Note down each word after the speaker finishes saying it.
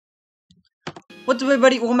What's up,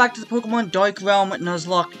 everybody? Welcome back to the Pokemon Dark Realm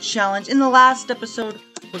Nuzlocke Challenge. In the last episode,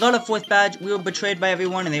 without a 4th badge, we were betrayed by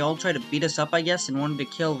everyone and they all tried to beat us up, I guess, and wanted to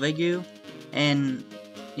kill Vigu. And,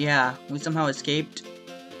 yeah, we somehow escaped.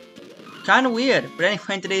 Kinda weird. But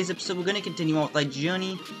anyway, in today's episode, we're gonna continue on with our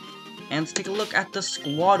journey. And let's take a look at the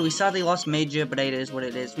squad. We sadly lost Major, but it is what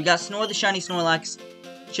it is. We got Snore the Shiny Snorlax,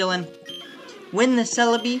 chillin'. Win the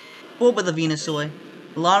Celebi, Bulba the Venusaur,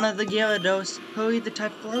 Lana the Gyarados, Hurry the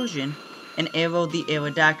Typhlosion, and Arrow the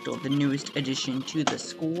Aerodactyl, the newest addition to the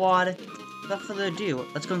squad. Without further ado,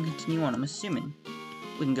 let's go and continue on. I'm assuming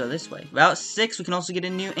we can go this way. Route 6, we can also get a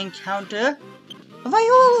new encounter. A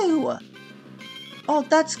Riolu! Oh,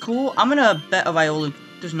 that's cool. I'm gonna bet a Riolu.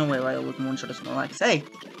 There's no way Riolu can one-shot a Snorlax. Hey,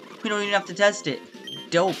 we don't even have to test it.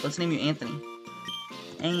 Dope. Let's name you Anthony.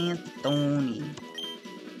 Anthony.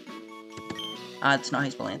 It's not how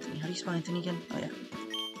you spell Anthony. How do you spell Anthony again? Oh, yeah.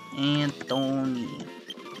 Anthony.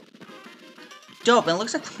 Dope, and it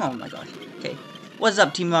looks like, oh my god. Okay, what's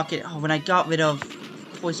up, Team Rocket? Oh, when I got rid of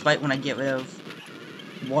Voice Bite, when I get rid of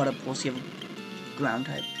Water Pulse, you have a ground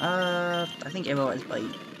type. I think Arrow has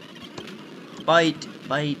Bite.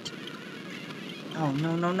 Bite. Oh,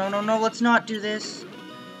 no, let's not do this.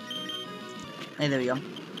 Hey, there we go.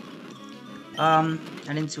 I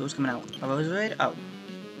didn't see what was coming out. A Rose Raid? Oh.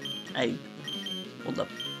 Hey. Hold up.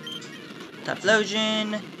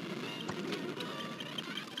 Typhlosion.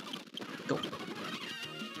 Go.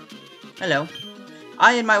 Hello.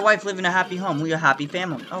 I and my wife live in a happy home. We are a happy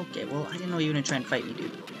family. Okay, well, I didn't know you were gonna try and fight me,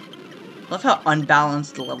 dude. Love how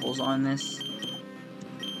unbalanced the levels are on this.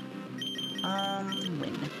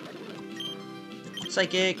 Win.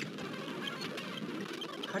 Psychic.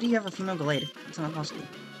 How do you have a female Gallade? It's not possible.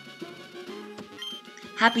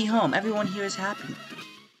 Happy home. Everyone here is happy.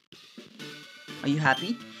 Are you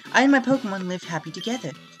happy? I and my Pokemon live happy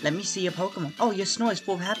together. Let me see your Pokemon. Oh, your Snore is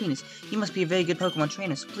full of happiness. You must be a very good Pokemon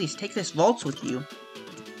trainer, so please take this Waltz with you.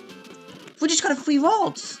 We just got a free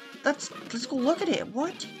Waltz. Let's go look at it.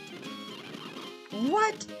 What?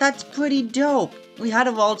 What? That's pretty dope. We had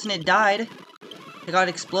a Waltz and it died. It got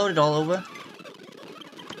exploded all over.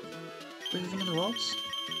 Wait, we have another Waltz?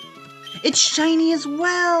 It's shiny as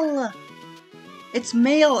well! It's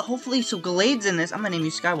male. Hopefully, so Gallade's in this. I'm gonna name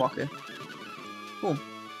you Skywalker. Cool.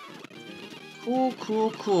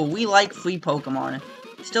 We like free Pokemon.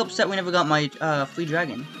 Still upset we never got my, free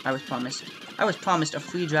dragon. I was promised a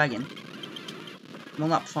free dragon. Well,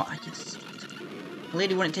 not I guess. The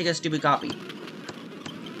lady wouldn't take a stupid copy.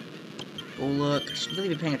 Oh, look. I should really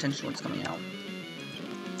be paying attention to what's coming out.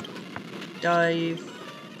 Dive.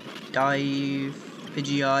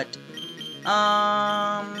 Pidgeot.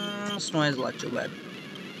 Snore has Electro Web.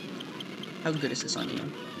 How good is this on you?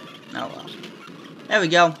 Oh, well. There we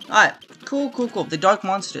go. Alright. Cool. The Dark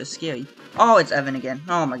Monster is scary. Oh, it's Evan again.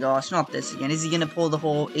 Oh my gosh, not this again. Is he gonna pull the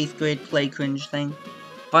whole 8th grade play cringe thing?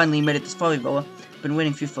 Finally made it this far, Evoa. Been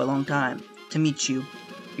waiting for you for a long time. To meet you.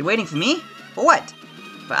 You're waiting for me? For what?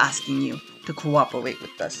 For asking you to cooperate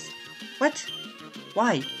with us. What?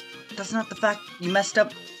 Why? That's not the fact you messed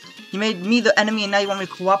up. You made me the enemy and now you want me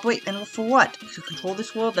to cooperate? And for what? To control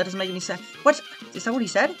this world? That doesn't make any sense. What? Is that what he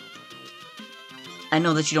said? I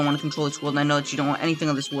know that you don't want to control this world, and I know that you don't want anything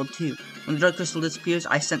of this world, too. When the Dark Crystal disappears,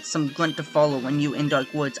 I sent some grunt to follow when you in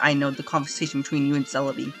Dark Woods. I know the conversation between you and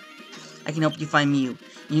Celebi. I can help you find Mew.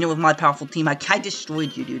 You know, with my powerful team, I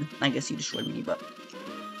destroyed you, dude. I guess you destroyed me, but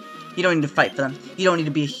you don't need to fight for them. You don't need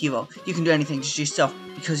to be a hero. You can do anything just yourself,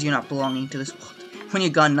 because you're not belonging to this world. When you're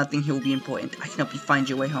gone, nothing here will be important. I can help you find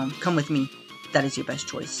your way home. Come with me. That is your best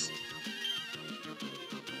choice.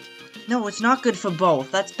 No, it's not good for both.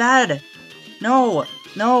 That's bad. No.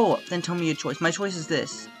 Then tell me your choice. My choice is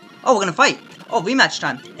this. Oh, we're gonna fight. Oh, rematch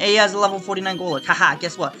time. Hey, he has a level 49 Golurk. Haha,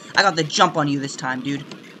 guess what? I got the jump on you this time, dude.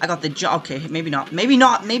 I got the jump. Okay, maybe not.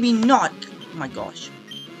 Oh my gosh.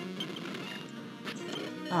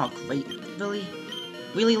 Oh, great. Really?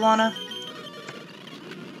 Really, Lana?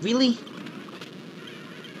 Really?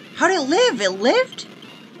 How did it live? It lived?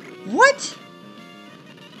 What?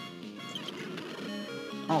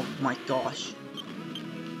 Oh my gosh.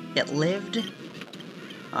 It lived?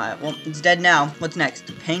 Alright, well, it's dead now. What's next?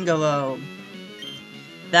 Pangoro.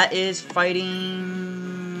 That is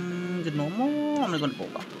fighting... the normal? I'm gonna go to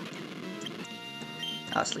Bulba.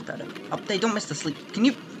 Sleep better. Update, don't miss the sleep. Can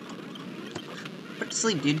you... put to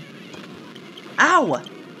sleep, dude. Ow!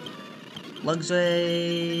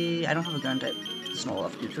 Luxray... I don't have a gun type. Snore will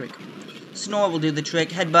have to do the trick. Snore will do the trick.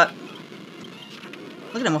 Headbutt.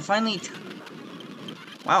 Look at him, we're finally...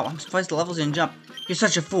 Wow, I'm surprised the levels didn't jump. You're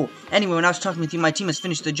such a fool. Anyway, when I was talking with you, my team has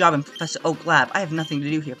finished the job in Professor Oak Lab. I have nothing to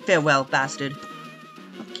do here. Farewell, bastard.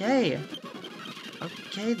 Okay.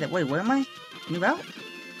 Okay, wait, where am I? New route?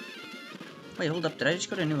 Wait, hold up. Did I just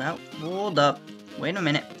go to a new route? Hold up. Wait a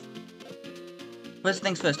minute. First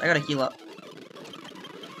things first, I gotta heal up.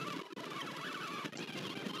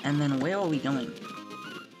 And then where are we going?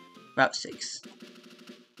 Route 6.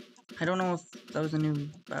 I don't know if that was a new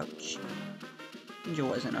route. It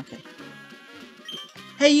wasn't, okay.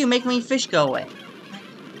 Hey, you make me fish go away.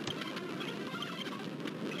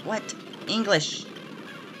 What? English.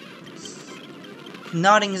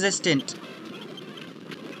 Non-existent.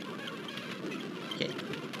 Okay.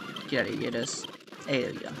 Get out of here, get us. Hey,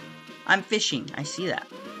 there we go. I'm fishing. I see that.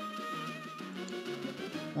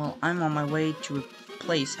 Well, I'm on my way to a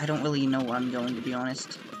place. I don't really know where I'm going, to be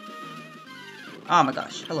honest. Oh my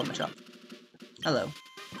gosh. Hello, my shop. Hello.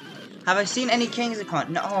 Have I seen any kings of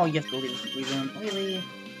con? No. Oh, you have to leave this room. Wheelie.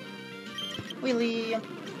 Wheelie.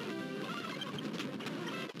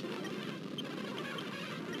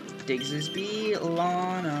 Digsby,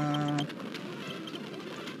 Lana.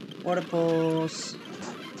 Water pulse.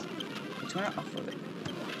 What's going on? Off of it.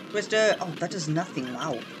 Twister. Oh, that does nothing.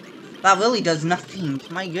 Wow. That really does nothing.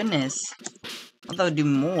 My goodness. I thought it would do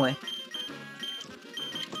more. I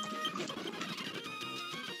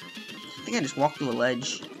think I just walked through a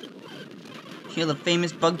ledge. You're the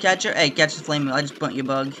famous bug catcher? Hey, catch the flame. I just burnt your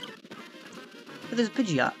bug. But there's a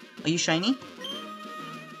Pidgeot. Are you shiny?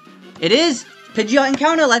 It is! Pidgeot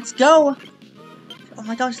encounter, let's go! Oh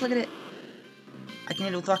my gosh, look at it. I can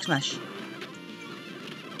hit it with Rock Smash.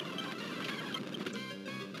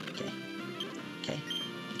 Okay. Okay.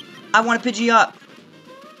 I want a Pidgeot!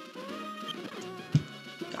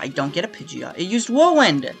 I don't get a Pidgeot. It used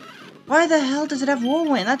Whirlwind! Why the hell does it have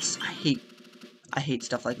Whirlwind? That's... I hate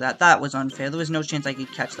stuff like that. That was unfair. There was no chance I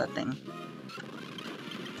could catch that thing.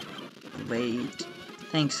 Wait.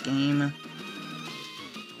 Thanks, game.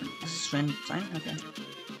 This is friend sign? Okay.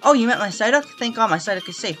 Oh, you met my Psyduck? Thank God my Psyduck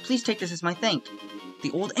is safe. Please take this as my thank.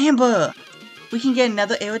 The old Amber! We can get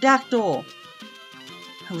another Aerodactyl!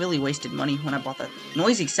 I really wasted money when I bought that.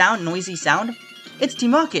 Noisy sound? Noisy sound? It's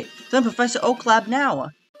T-Market! Then Professor Oak Lab now!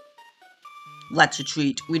 Let's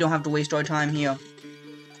retreat. We don't have to waste our time here.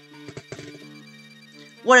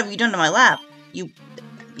 What have you done to my lab? You...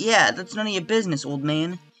 Yeah, that's none of your business, old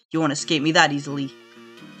man. You won't escape me that easily.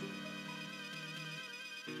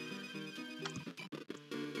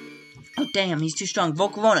 Oh, damn, he's too strong.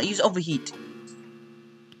 Volcarona, use Overheat.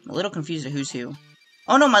 I'm a little confused at who's who.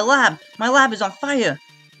 Oh no, my lab! My lab is on fire!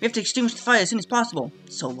 We have to extinguish the fire as soon as possible.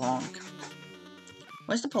 So long.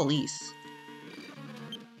 Where's the police?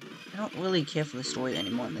 I don't really care for the story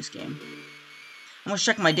anymore in this game. I must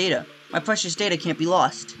check my data. My precious data can't be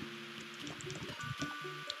lost.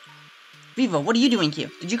 Vivo, what are you doing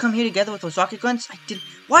here? Did you come here together with those rocket guns? I did.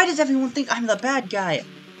 Why does everyone think I'm the bad guy?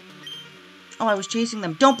 Oh, I was chasing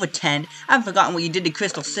them. Don't pretend. I haven't forgotten what you did to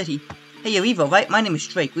Crystal City. Hey, you're Evo, right? My name is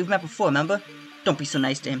Drake. We've met before, remember? Don't be so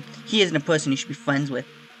nice to him. He isn't a person you should be friends with.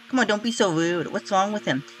 Come on, don't be so rude. What's wrong with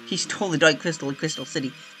him? He stole the Dark Crystal of Crystal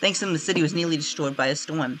City. Thanks to him, the city was nearly destroyed by a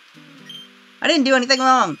storm. I didn't do anything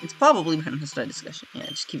wrong. It's probably been a start discussion. Yeah,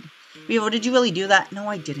 just keep... Vivo, did you really do that? No,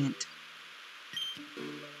 I didn't.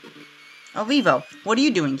 Oh, Vivo, what are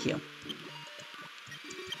you doing here?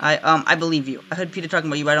 I believe you. I heard Peter talking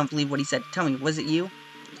about you, but I don't believe what he said. Tell me, was it you?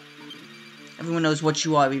 Everyone knows what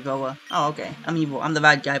you are, Vivo. Oh, okay. I'm evil. I'm the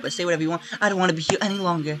bad guy, but say whatever you want. I don't want to be here any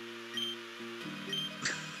longer.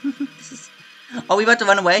 Are we about to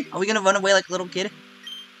run away? Are we gonna run away like a little kid?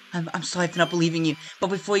 I'm sorry for not believing you, but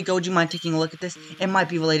before you go, would you mind taking a look at this? It might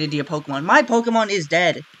be related to your Pokemon. My Pokemon is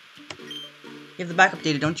dead! You have the backup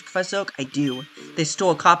data, don't you, Professor Oak? I do. They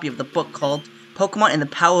stole a copy of the book called Pokemon and the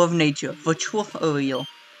Power of Nature, Virtual or Real.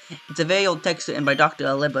 It's a very old text written by Dr.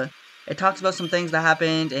 Aliba. It talks about some things that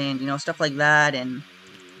happened, and, you know, stuff like that, and...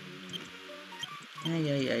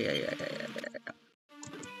 Yeah.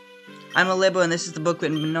 I'm Aliba, and this is the book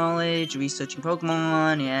written by knowledge, researching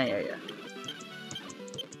Pokemon, yeah.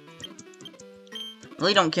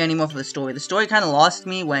 Really don't care anymore for the story. The story kind of lost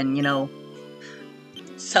me when, you know,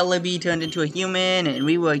 Celebi turned into a human, and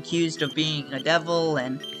we were accused of being a devil,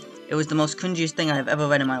 and it was the most cringiest thing I've ever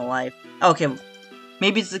read in my life. Okay,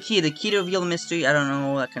 maybe it's the key to reveal the mystery, I don't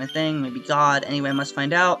know, that kind of thing, maybe God, anyway, I must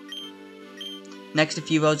find out. Next, a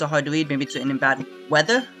few roads are hard to read, maybe it's written in bad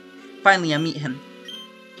weather. Finally, I meet him.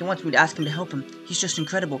 He wants me to ask him to help him. He's just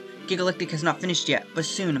incredible. Gigalactic has not finished yet, but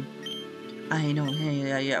soon. I know,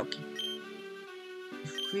 yeah, okay.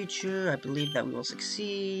 Creature, I believe that we will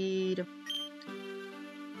succeed.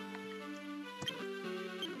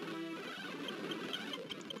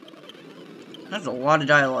 That's a lot of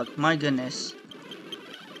dialogue, my goodness.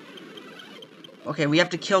 Okay, we have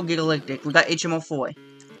to kill Gigalactic. We got HMO4.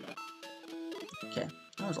 Okay.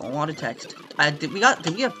 Oh, was a lot of text. Did we get a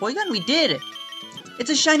Porygon? We did! It's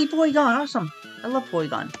a shiny Porygon! Awesome! I love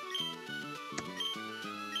Porygon.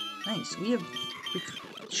 Nice. We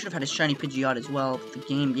should have had a shiny Pidgeot as well, but the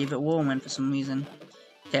game gave it Whirlwind for some reason.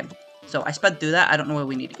 Okay, so I sped through that. I don't know where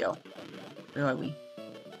we need to go. Where are we?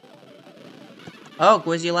 Oh,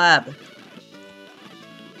 where's your lab?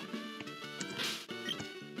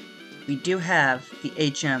 We do have the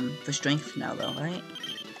HM for strength now, though, right?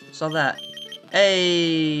 Saw that.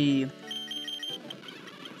 Hey!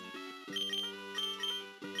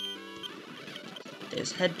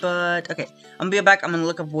 There's Headbutt. Okay, I'm gonna be back. I'm gonna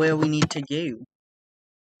look up where we need to go.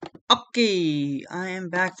 Okay, I am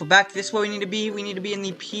back. This is where we need to be. We need to be in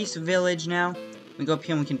the Peace Village now. We go up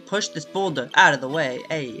here and we can push this boulder out of the way.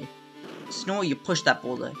 Hey. Snore, you push that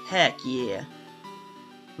boulder. Heck yeah.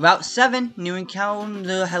 Route 7, new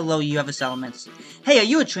encounter. Hello, you have a Salamence. Hey, are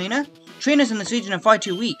you a trainer? Trainers in this region are far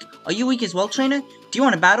too weak. Are you weak as well, trainer? Do you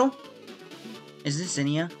want to battle? Is this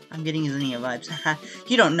Zinnia? I'm getting Zinnia vibes.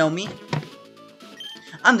 You don't know me.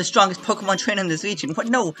 I'm the strongest Pokemon trainer in this region. What?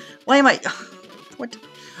 No. Why am I... What?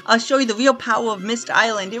 I'll show you the real power of Mist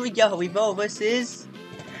Island. Here we go. Evolve versus...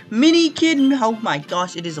 Mini Kid. Oh my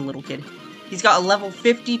gosh, it is a little kid. He's got a level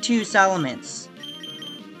 52 Salamence.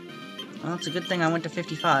 Well, it's a good thing I went to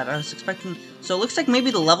 55. I was expecting... So it looks like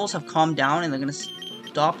maybe the levels have calmed down and they're gonna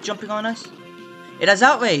stop jumping on us. It has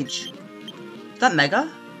Outrage. Is that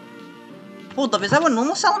Mega? Hold up, is that what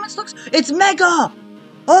normal Salamence looks? It's Mega!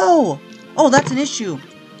 Oh! Oh, that's an issue.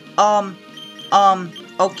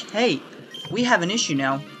 Okay. We have an issue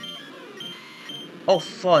now. Oh,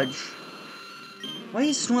 fudge. Why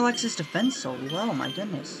is Snorlax's defense so low? My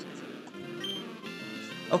goodness.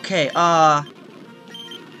 Okay, I'm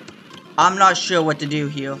not sure what to do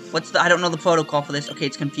here. I don't know the protocol for this. Okay,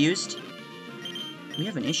 it's confused. We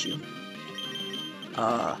have an issue.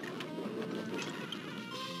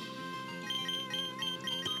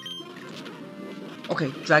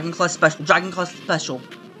 Okay, Dragon Claw Special. Dragon Claw Special.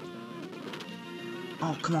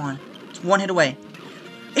 Oh, come on. It's one hit away.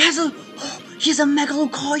 It has a... Oh, he has a Mega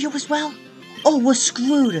Lucario as well? Oh, we're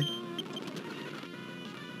screwed.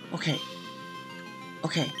 Okay.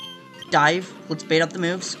 Okay. Dive. Let's bait up the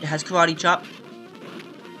moves. It has Karate Chop.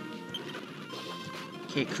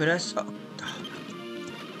 Okay, it could us. Oh.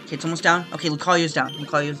 Okay, it's almost down. Okay, Lucario's down.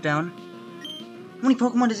 Lucario's down. How many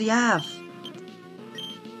Pokemon does he have?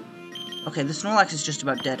 Okay, the Snorlax is just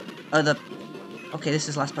about dead. Okay, this is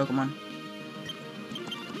his last Pokemon.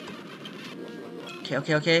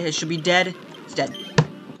 Okay, it should be dead. It's dead.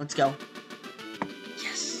 Let's go.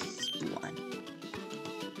 Yes, we won.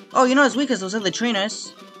 Oh, you're not as weak as those other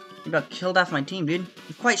trainers. You about killed off my team, dude.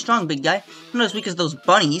 You're quite strong, big guy. You're not as weak as those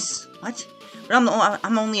bunnies. What? But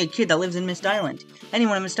I'm only a kid that lives in Mist Island.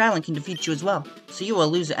 Anyone in Mist Island can defeat you as well. So you are a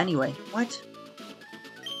loser anyway. What?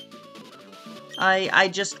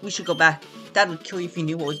 We should go back. Dad would kill you if he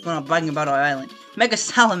knew what was going on bragging about our island. Mega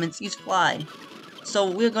Salamence, use Fly. So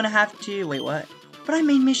we're gonna have to... Wait, what? But our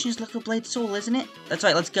main mission is look for Blade Soul, isn't it? That's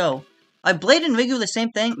right, let's go. Are Blade and Rigu the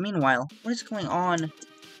same thing? Meanwhile, what is going on?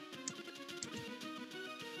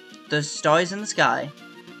 The stars in the sky.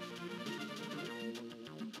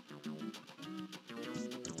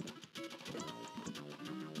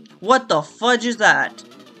 What the fudge is that?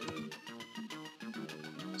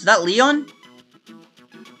 Is that Leon?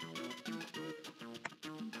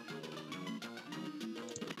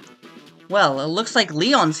 Well, it looks like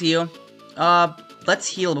Leon's here. Let's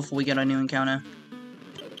heal before we get our new encounter.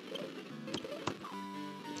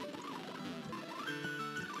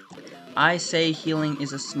 I say healing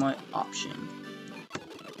is a smart option.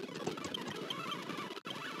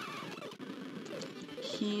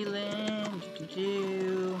 Healing,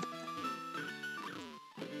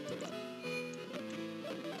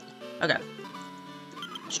 Okay.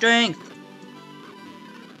 Strength.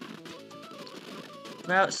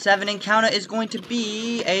 Route 7 encounter is going to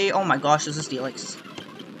be a... Oh my gosh, there's a Steelix.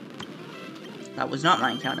 That was not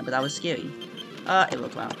my encounter, but that was scary. It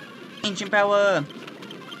looked wow. Ancient power.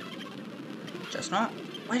 Just not.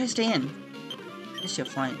 Why did it stay in? Is she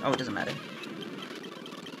flying? Oh, it doesn't matter.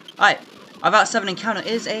 Alright. Our Route 7 encounter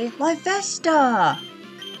is a Livesta.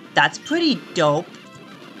 That's pretty dope.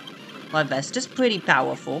 Livesta's pretty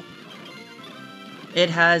powerful. It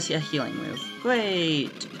has a healing move.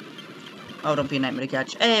 Great. Oh, don't be a nightmare to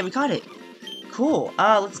catch. Hey, we got it. Cool.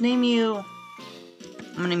 Let's name you...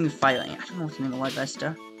 I'm gonna name you Fire. I don't know what to name a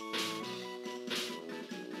Livesta.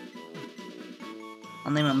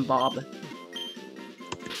 I'll name him Bob.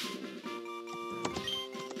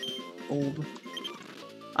 Old.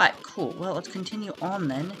 Alright, cool. Well, let's continue on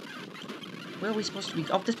then. Where are we supposed to be?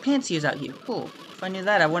 Oh, this Pansear's out here. Cool. If I knew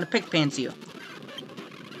that, I want to pick Pansear.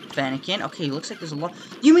 Fennekin. Okay, looks like there's a lot.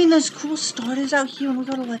 You mean there's cool starters out here and we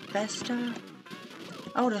got a Lefesta?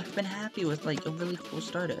 I would have been happy with, like, a really cool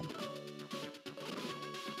starter.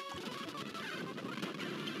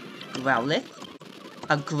 Rowlet.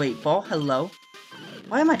 A Great Ball. Hello.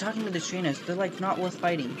 Why am I talking to the trainers? They're, like, not worth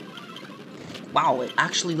fighting. Wow, it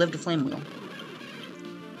actually lived a Flame Wheel.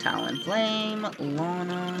 Talonflame.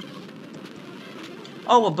 Lana.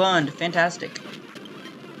 Oh, we're burned. Fantastic.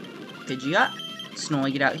 Pidgeot.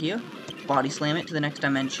 Snowy, get out here. Body Slam it to the next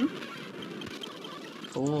dimension.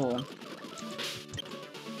 Cool.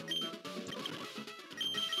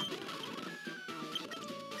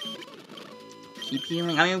 Keep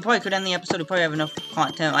healing. I mean, we probably could end the episode. We probably have enough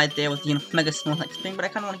content right there with, you know, Mega Snorlax thing, but I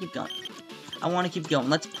kind of want to keep going. I want to keep going.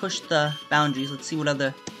 Let's push the boundaries. Let's see what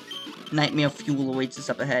other nightmare fuel awaits us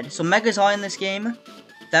up ahead. So, Megas are in this game.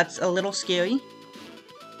 That's a little scary.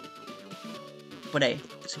 But hey,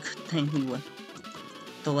 it's a good thing we were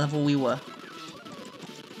the level we were.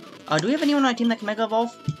 Do we have anyone on our team that can Mega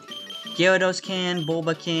Evolve? Gyarados can,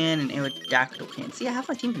 Bulba can, and Aerodactyl can. See, half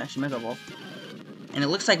our team can actually Mega Evolve. And it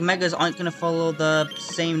looks like Megas aren't going to follow the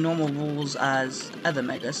same normal rules as other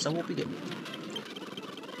Megas, so we'll be good.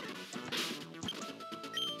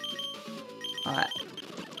 Alright.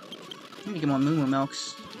 I need to get more Moo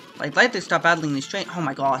Milks. I'd like to stop battling these train. Oh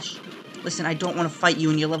my gosh. Listen, I don't want to fight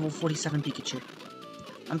you and your level 47 Pikachu.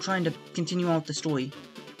 I'm trying to continue on with the story.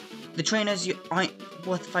 The trainers aren't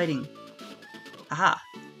worth fighting. Aha.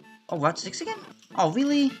 Oh, Route 6 again? Oh,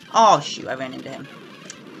 really? Oh, shoot, I ran into him.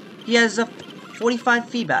 He has a 45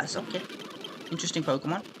 Feebas. Okay. Interesting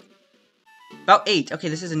Pokemon. About 8. Okay,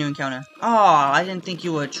 this is a new encounter. Oh, I didn't think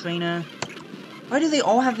you were a trainer. Why do they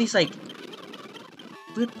all have these, like,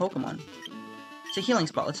 weird Pokemon? It's a healing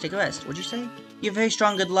spot. Let's take a rest. What'd you say? You have very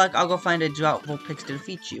strong good luck. I'll go find a Vulpix to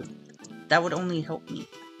defeat you. That would only help me.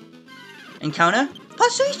 Encounter?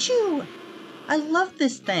 Pikachu! I love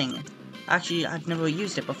this thing. Actually, I've never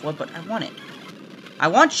used it before, but I want it. I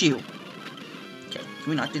want you! Okay, can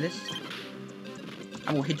we not do this?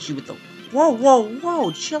 I will hit you with the... Whoa, whoa,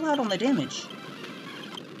 whoa! Chill out on the damage.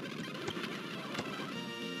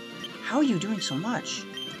 How are you doing so much?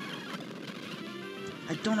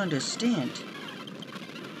 I don't understand.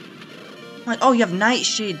 Like, oh, you have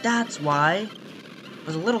Nightshade, that's why. I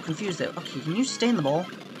was a little confused there. Okay, can you stay in the ball?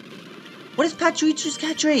 What is Pachirichu's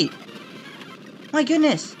catch rate? My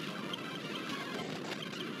goodness.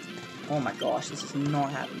 Oh my gosh, this is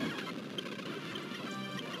not happening.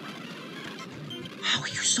 How are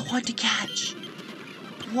you so hard to catch?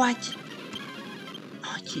 What?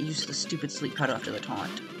 Oh, I can't use the stupid sleep powder after the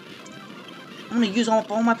taunt. I'm gonna use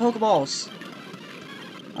all my Pokeballs.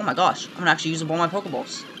 Oh my gosh, I'm gonna actually use up all my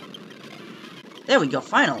Pokeballs. There we go,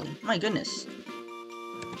 finally. My goodness.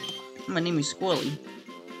 I'm gonna name you Squirrely.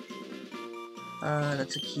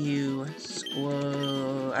 That's a Q.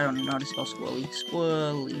 Squirrel. I don't even know how to spell Squirrely.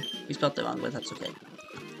 Squirrely. We spelled it wrong, but that's okay.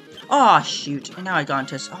 Oh shoot! And now I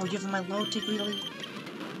got into. Oh, you have my low tick, really?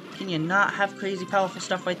 Can you not have crazy powerful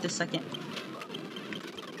stuff right this second?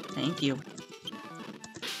 Thank you.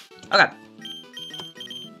 Okay.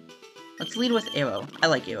 Let's lead with Arrow. I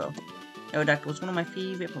like Arrow. Aerodactyl was one of my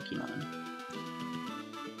favorite Pokemon.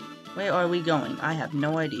 Where are we going? I have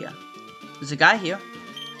no idea. There's a guy here.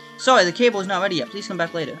 Sorry, the cable is not ready yet. Please come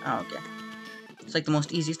back later. Oh, okay. It's like the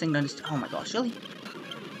most easiest thing to understand. Oh my gosh, really?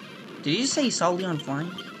 Did he just say he saw Leon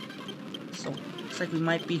flying? So, looks like we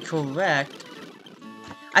might be correct.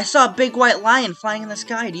 I saw a big white lion flying in the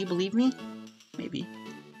sky. Do you believe me? Maybe.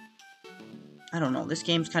 I don't know. This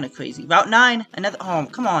game's kind of crazy. Route 9. Another. Oh,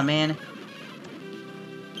 come on, man.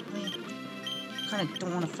 I kind of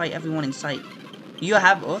don't want to fight everyone in sight. You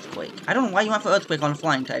have Earthquake. I don't know why you went for Earthquake on a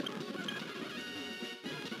flying type.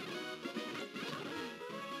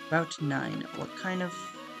 Route 9. What kind of...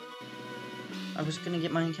 I was gonna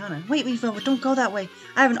get my encounter. Wait, Velvet, don't go that way.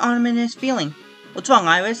 I have an ominous feeling. What's wrong,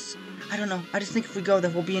 Iris? I don't know. I just think if we go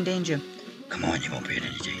there, we'll be in danger. Come on, you won't be in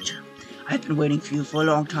any danger. I've been waiting for you for a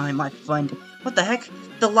long time, my friend. What the heck?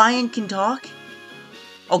 The lion can talk?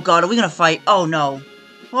 Oh god, are we gonna fight? Oh no.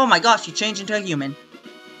 Oh my gosh, he changed into a human.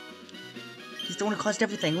 He's the one who caused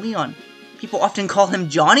everything, Leon. People often call him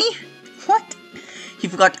Johnny? What? You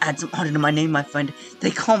forgot to add some honor to my name, my friend. They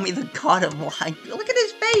call me the god of life. Look at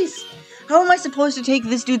his face! How am I supposed to take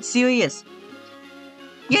this dude serious?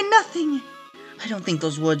 You're nothing! I don't think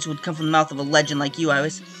those words would come from the mouth of a legend like you,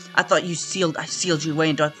 Iris. I thought I sealed you away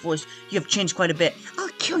in Dark Forest. You have changed quite a bit. I'll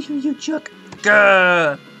kill you, you jerk.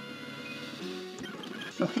 Grr!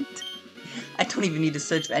 What? I don't even need to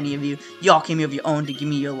search for any of you. Y'all came here of your own to give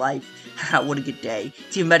me your life. What a good day.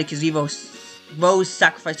 It's even better because Vivo Rose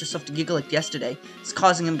sacrificed herself to Giggle like yesterday. It's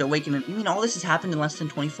causing him to awaken. You mean all this has happened in less than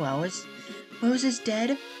 24 hours? Rose is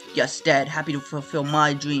dead? Yes, dead. Happy to fulfill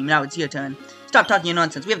my dream. Now it's your turn. Stop talking your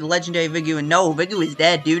nonsense. We have the legendary Rigu, and no, Rigu is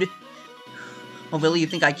dead, dude. Oh, really? You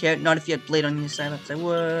think I care? Not if you had Blade on your side. I'd say,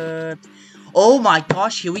 what? Oh my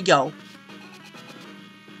gosh, here we go.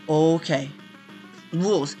 Okay.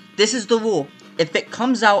 Rules. This is the rule. If it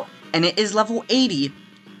comes out and it is level 80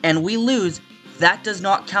 and we lose, that does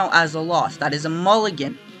not count as a loss. That is a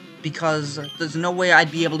mulligan. Because there's no way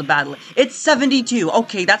I'd be able to battle it. It's 72.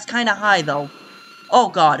 Okay, that's kind of high, though. Oh,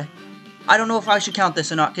 God. I don't know if I should count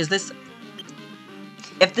this or not, because this...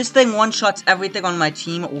 If this thing one-shots everything on my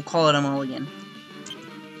team, we'll call it a mulligan.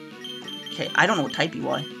 Okay, I don't know what type you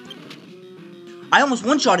are. I almost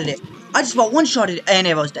one-shotted it. I just about one-shotted it, and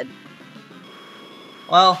Arrow's dead.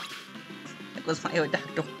 Well, that goes my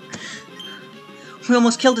Aerodactyl. We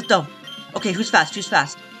almost killed it, though. Okay, who's fast? Who's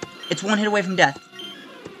fast? It's one hit away from death.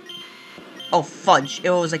 Oh, fudge.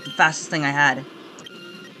 Arrow was like the fastest thing I had.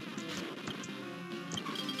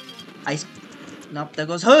 Ice. Nope, there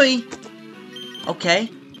goes Hurry. Okay.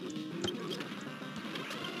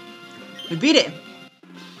 We beat it.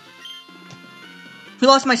 We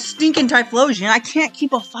lost my stinking Typhlosion. I can't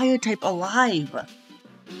keep a fire type alive.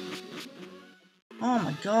 Oh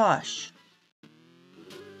my gosh.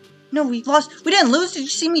 No, we lost. We didn't lose. Did you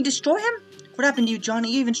see me destroy him? What happened to you,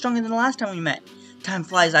 Johnny? You're even stronger than the last time we met. Time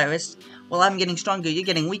flies, Iris. Well, I'm getting stronger. You're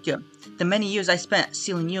getting weaker. The many years I spent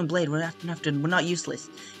sealing you and Blade were not useless.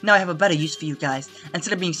 Now I have a better use for you guys.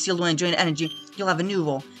 Instead of being sealed away and draining energy, you'll have a new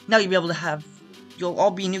role. Now you'll be able to have... You'll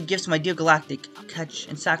all be new gifts to my dear Galactic. I'll catch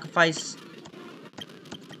and sacrifice...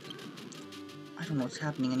 I don't know what's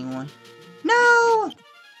happening anymore. No!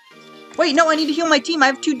 Wait, no, I need to heal my team. I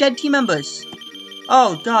have 2 dead team members.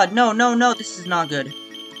 Oh, God, no, no, no. This is not good.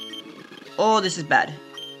 Oh, this is bad.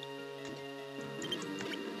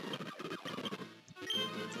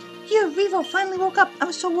 You, Revo, finally woke up. I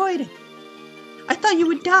was so worried. I thought you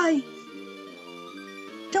would die.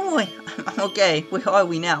 Don't worry. I'm okay. Where are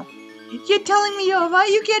we now? You're telling me you're alright?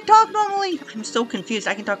 You can't talk normally. I'm so confused.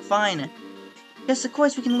 I can talk fine. Yes, of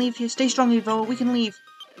course we can leave here. Stay strong, Revo. We can leave.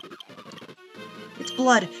 It's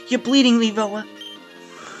blood. You're bleeding, Revo.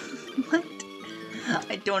 What?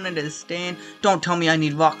 I don't understand. Don't tell me I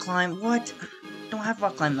need rock climb. What? Don't have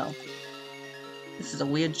rock climb, though. This is a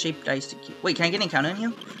weird shaped ice to keep. Wait, can I get an encounter in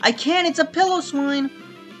here? I can! It's a pillow swine!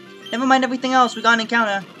 Never mind everything else. We got an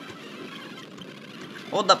encounter.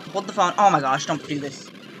 Hold up. Hold the phone. Oh my gosh, don't do this.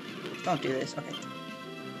 Don't do this. Okay.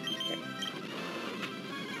 Okay.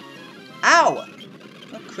 Ow!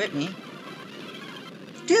 Don't crit me.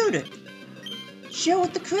 Dude! Chill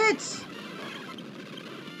with the crits!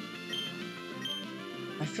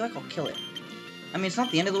 I feel like I'll kill it. I mean, it's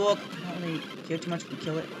not the end of the world. I don't really care too much if we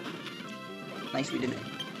kill it. Nice, we did it.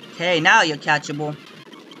 Okay, now you're catchable.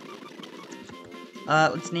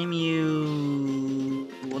 Let's name you...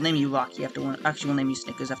 We'll name you Rocky after one... Actually, we'll name you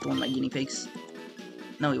Snickers after one of my guinea pigs.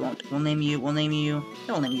 No, we won't. We'll name you... Yeah,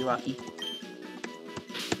 we'll name you Rocky.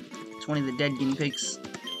 It's one of the dead guinea pigs.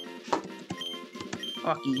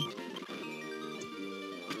 Rocky.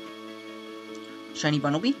 Shiny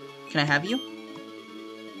Bumblebee? Can I have you?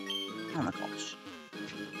 Oh my gosh.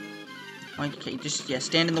 Okay, just, yeah,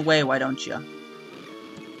 stand in the way, why don't you?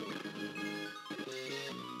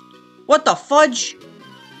 What the fudge?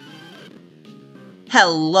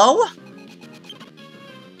 Hello?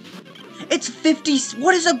 It's 50...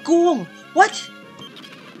 What is a ghoul? What?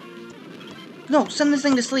 No, send this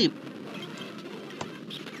thing to sleep.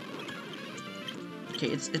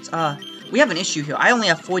 Okay, we have an issue here. I only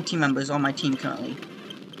have 4 team members on my team currently.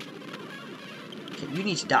 Okay, you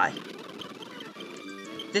need to die.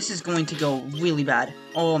 This is going to go really bad.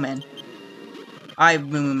 Oh, man. I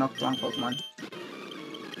really milked the wrong Pokemon.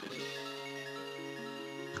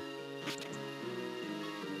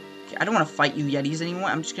 Okay, I don't want to fight you Yetis anymore.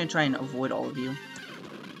 I'm just going to try and avoid all of you.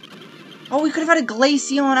 Oh, we could have had a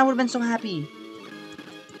Glaceon. I would have been so happy.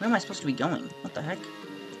 Where am I supposed to be going? What the heck?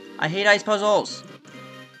 I hate ice puzzles.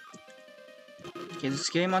 Okay, the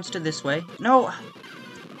scary monster this way. No!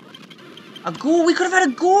 A ghoul? We could have had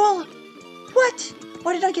a ghoul! What?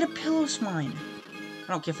 Why did I get a pillow swine?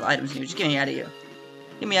 I don't care for items here. Just get me out of here.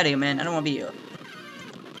 Get me out of here, man. I don't want to be here.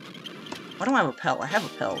 Why don't I repel? I have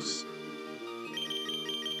repels.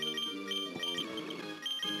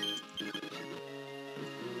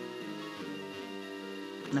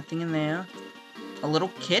 Nothing in there. A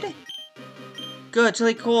little kid? Good, it's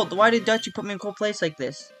really cold. Why did Dutchie put me in a cold place like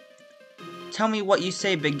this? Tell me what you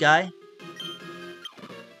say, big guy.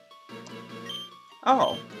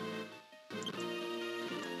 Oh.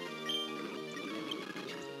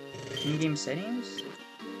 In-game settings?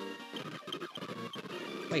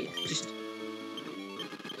 Wait, just...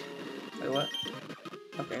 Wait, what?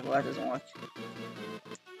 Okay, well that doesn't work.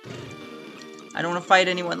 I don't want to fight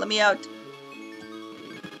anyone, let me out!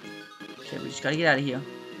 Okay, we just gotta get out of here.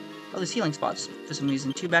 Oh, there's healing spots, for some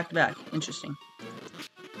reason. 2 back-to-back. Interesting.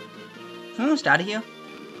 I'm almost out of here.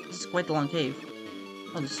 This is quite the long cave.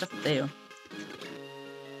 Oh, there's stuff up there.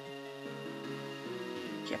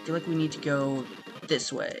 Okay, I feel like we need to go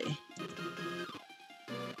this way.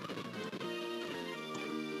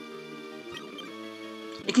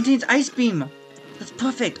 It contains Ice Beam! That's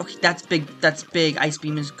perfect! Okay, that's big. That's big. Ice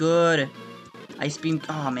Beam is good. Ice Beam.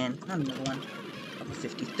 Oh, man. Not another one. Level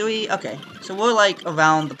 53. Okay, so we're, like,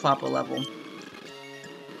 around the proper level.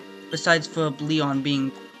 Besides for Leon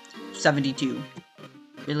being 72.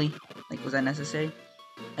 Really? Like, was that necessary?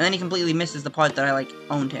 And then he completely misses the part that I, like,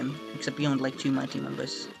 owned him. Except he owned, like, 2 of my team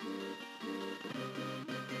members.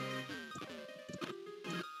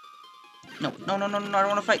 No, no, no, no, no, I don't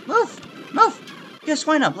want to fight. Move! Move! You're a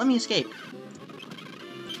swine up. Let me escape.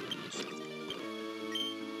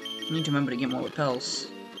 I need to remember to get more repels.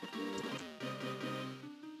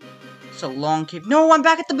 It's a long cave. No, I'm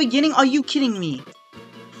back at the beginning. Are you kidding me?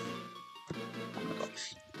 Oh my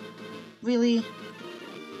gosh. Really?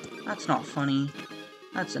 That's not funny.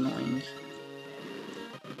 That's annoying.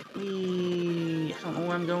 I don't know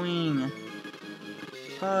where I'm going.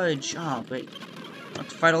 Fudge. Oh, great. I have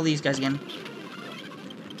to fight all these guys again.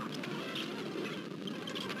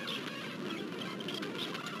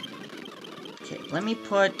 Okay, let me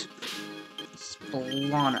put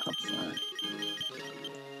Spelana up front.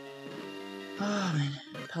 Oh, man.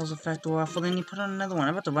 Repels effect off. Well, then you put on another one.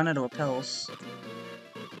 I'm about to run out of repels.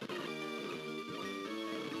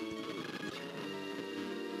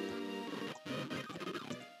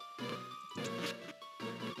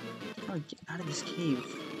 How do I get out of this cave?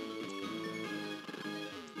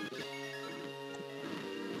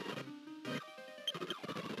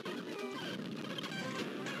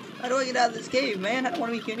 How do I get out of this cave, man? I don't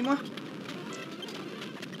want to be here anymore.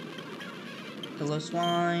 Hello,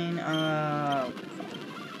 swine.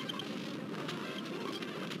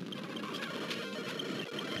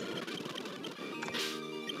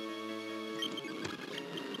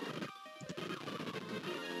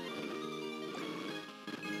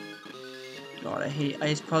 God, I hate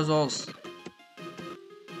ice puzzles.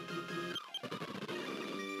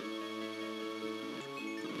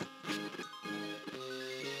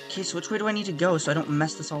 Okay, so which way do I need to go so I don't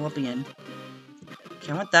mess this all up again?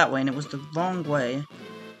 Okay, I went that way and it was the wrong way.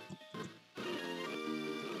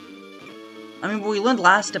 I mean, we learned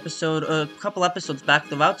last episode, a couple episodes back,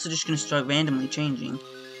 the routes are just gonna start randomly changing.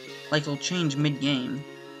 Like, they'll change mid-game.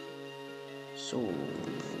 So...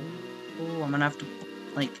 Oh, I'm gonna have to,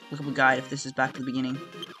 like, look up a guide if this is back to the beginning.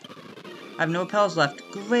 I have no repels left.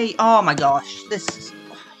 Great! Oh my gosh, this is...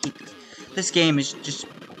 Oh, I hate this. This game is just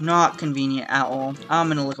not convenient at all. I'm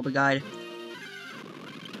gonna look up a guide.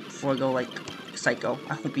 Before I go, like, psycho.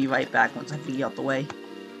 I will be right back once I figure out the way.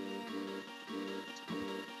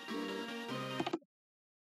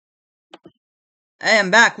 I am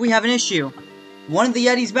back. We have an issue. One of the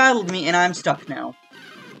Yetis battled me, and I'm stuck now.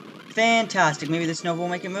 Fantastic. Maybe the snow will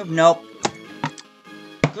make it move? Nope.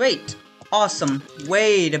 Great. Awesome.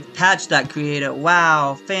 Way to patch that, creator.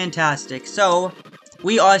 Wow. Fantastic. So,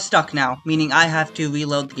 we are stuck now, meaning I have to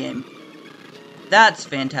reload the game. That's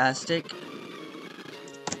fantastic.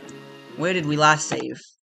 Where did we last save?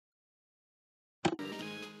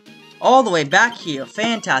 All the way back here.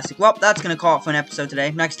 Fantastic. Well, that's gonna call it for an episode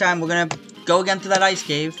today. Next time, we're gonna go again through that ice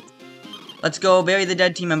cave. Let's go bury the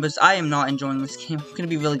dead team members. I am not enjoying this game. I'm gonna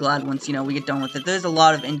be really glad once, you know, we get done with it. There's a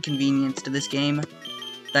lot of inconvenience to this game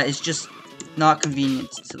that is just not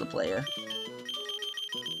convenience to the player.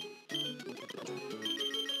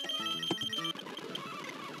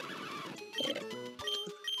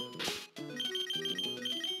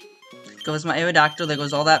 Goes my Aerodactyl, there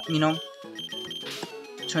goes all that, you know,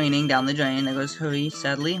 training down the drain. There goes Hurry,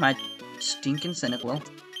 sadly, my stinking Cynical.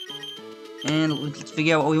 And let's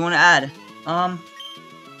figure out what we want to add.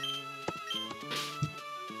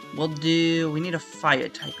 We need a fire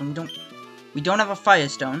type, and we don't have a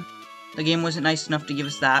Firestone. The game wasn't nice enough to give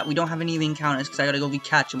us that. We don't have any of the encounters, because I gotta go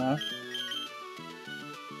recatch them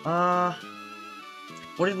all.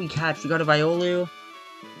 What did we catch? We got a Violu.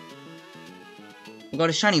 We got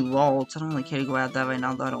a shiny Waltz. I don't really care to go add that right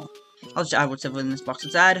now, though. I'll just add whatever in this box.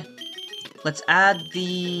 Let's add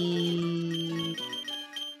the...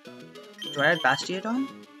 Do I add Bastiodon?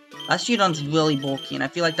 Bastiodon's really bulky, and I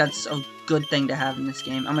feel like that's a good thing to have in this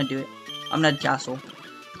game. I'm gonna do it. I'm gonna add Castle.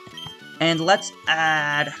 And let's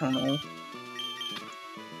add... I don't know.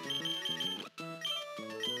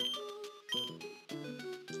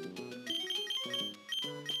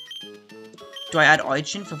 Do I add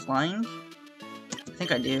Oichin for flying? I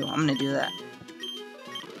think I do. I'm gonna do that.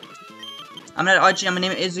 I'm gonna add Oichin, I'm gonna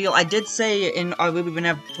name it Israel. I did say in our We've Been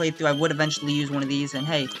Ever playthrough I would eventually use one of these, and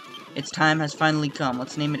hey, its time has finally come.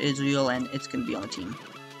 Let's name it Israel, and it's gonna be on the team.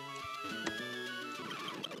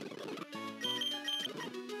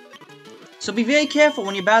 So be very careful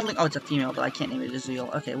when you're battling. Oh, it's a female, but I can't name it Israel.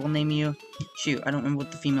 Okay, we'll name you. Shoot, I don't remember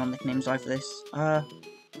what the female nicknames are for this.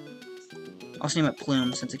 I'll just name it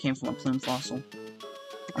Plume since it came from a plume fossil.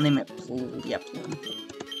 I'll name it Plume.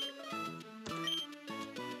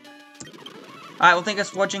 Alright, well, thank you guys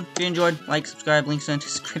for watching. If you enjoyed, like, subscribe, links in the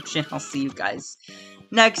description. I'll see you guys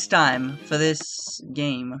next time for this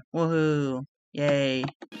game. Woohoo! Yay!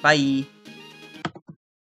 Bye!